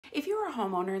If you're a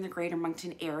homeowner in the Greater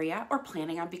Moncton area or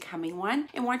planning on becoming one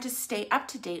and want to stay up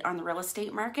to date on the real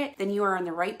estate market, then you are in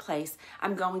the right place.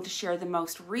 I'm going to share the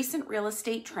most recent real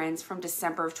estate trends from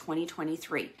December of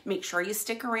 2023. Make sure you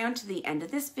stick around to the end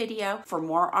of this video for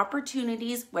more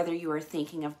opportunities, whether you are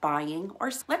thinking of buying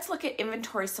or let's look at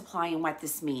inventory supply and what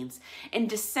this means. In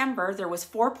December, there was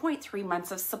 4.3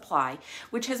 months of supply,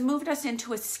 which has moved us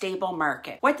into a stable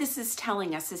market. What this is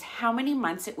telling us is how many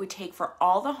months it would take for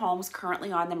all the homes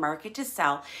currently on the market to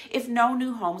sell if no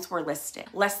new homes were listed.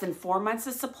 Less than 4 months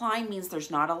of supply means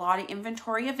there's not a lot of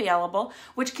inventory available,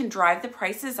 which can drive the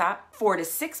prices up. 4 to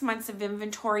 6 months of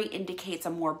inventory indicates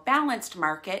a more balanced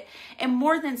market, and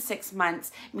more than 6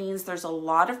 months means there's a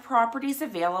lot of properties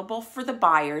available for the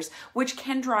buyers, which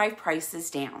can drive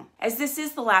prices down. As this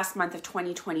is the last month of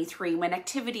 2023, when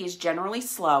activity is generally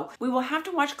slow, we will have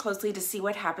to watch closely to see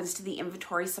what happens to the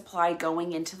inventory supply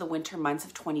going into the winter months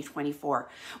of 2024,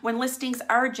 when listings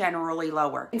are generally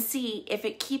lower, and see if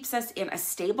it keeps us in a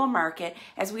stable market,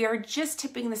 as we are just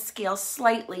tipping the scale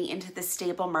slightly into the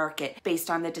stable market based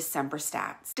on the December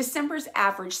stats. December's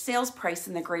average sales price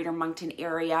in the Greater Moncton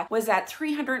area was at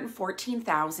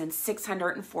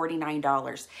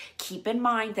 $314,649. Keep in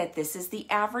mind that this is the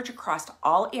average across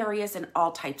all areas and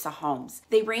all types of homes.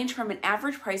 They range from an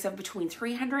average price of between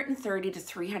 $330,000 to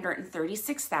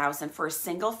 $336,000 for a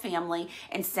single family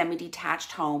and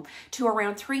semi-detached home to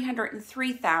around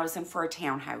 $303,000 for a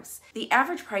townhouse. The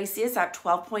average price is up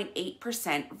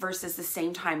 12.8% versus the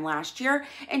same time last year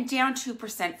and down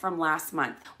 2% from last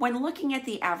month. When looking at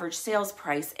the average sales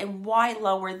price and why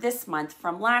lower this month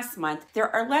from last month, there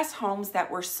are less homes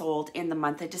that were sold in the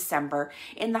month of December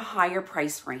in the higher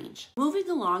price range. Moving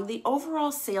along, the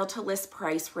overall sale to list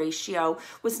price ratio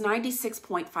was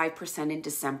 96.5% in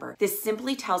December. This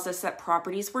simply tells us that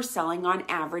properties were selling on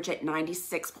average at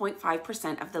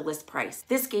 96.5% of the list price.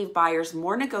 This gave buyers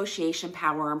more negotiation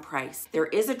power and price. There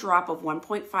is a drop of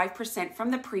 1.5%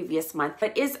 from the previous month,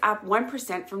 but is up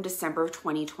 1% from December of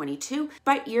 2022,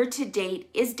 but year to date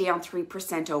is down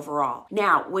 3% overall.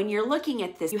 Now, when you're looking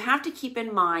at this, you have to keep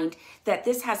in mind that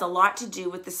this has a lot to do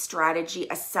with the strategy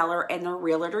a seller and the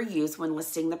realtor use when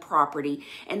listing the property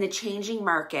and the changing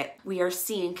market we are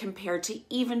seeing compared to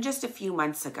even just a few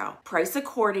months ago. Price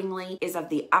accordingly is of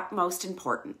the utmost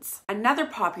importance. Another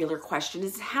popular question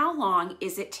is, how long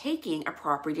is it taking a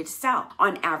property to sell?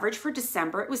 On average for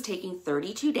December, it was taking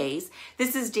 32 days.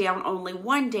 This is down only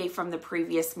 1 day from the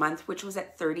previous month, which was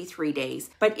at 33 days,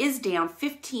 but is down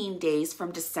 15 days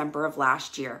from December of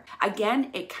last year. Again,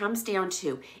 it comes down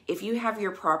to if you have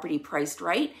your property priced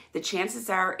right, the chances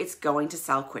are it's going to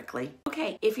sell quickly.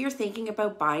 Okay, if you're thinking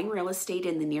about buying real estate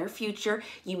in the near future,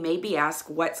 you may be asked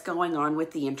what's going on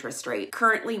with the interest rate.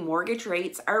 Currently, mortgage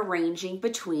rates are ranging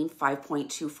between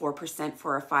 5.24%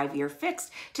 for a 5-year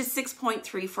fixed to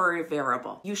 6.3% for a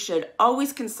variable. You should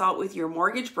always consult with your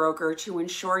mortgage broker to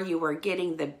ensure you are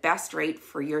getting the best rate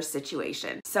for your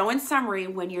situation. So in summary,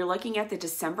 when you're looking at the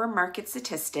December market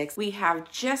statistics, we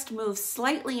have just moved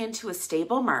slightly into a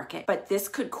stable market, but this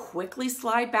could quickly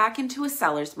slide back into a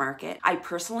seller's market. I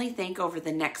personally think over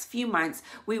the next few months,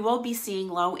 we will be seeing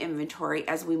low inventory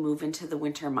as we move into the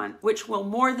winter month, which will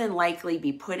more than likely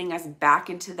be putting us back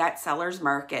into that seller's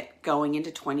market going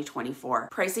into 2024.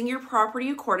 Pricing your property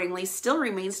accordingly still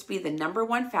remains to be the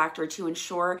 #1 factor to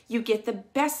ensure you get the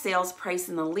best sales price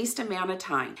in the least amount of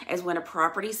time, as when a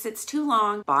property sits too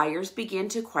long, buyers begin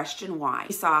to question why.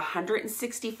 We saw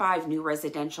 165 new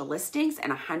residential listings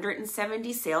and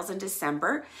 170 sales in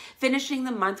December, finishing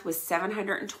the month with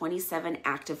 727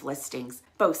 active listings.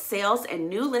 Both sales and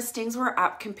new listings were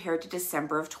up compared to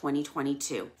December of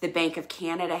 2022. The Bank of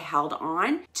Canada held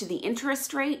on to the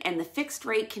interest rate and the fixed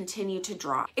rate continued to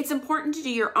drop. It's important to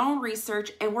do your own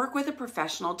research and work with a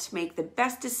professional to make the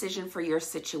best decision for your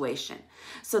situation.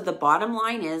 So the bottom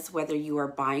line is, whether you are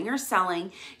buying or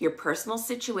selling, your personal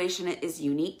situation is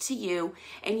unique to you,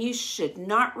 and you should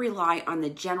not rely on the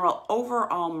general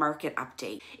overall market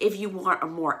update. If you want a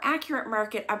more accurate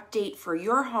market update for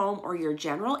your home or your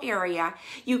general area,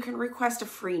 you can request a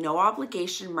free no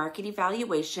obligation market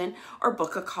evaluation or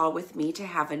book a call with me to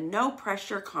have a no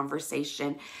pressure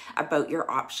conversation about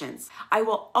your options. I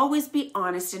will always be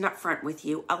honest and upfront with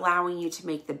you, allowing you to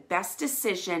make the best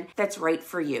decision that's right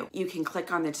for you. You can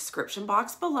click on the description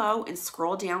box below and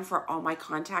scroll down for all my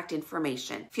contact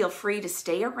information. Feel free to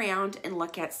stay around and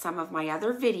look at some of my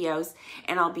other videos,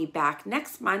 and I'll be back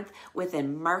next month with a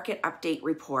market update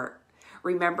report.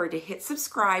 Remember to hit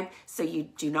subscribe so you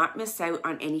do not miss out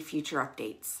on any future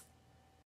updates.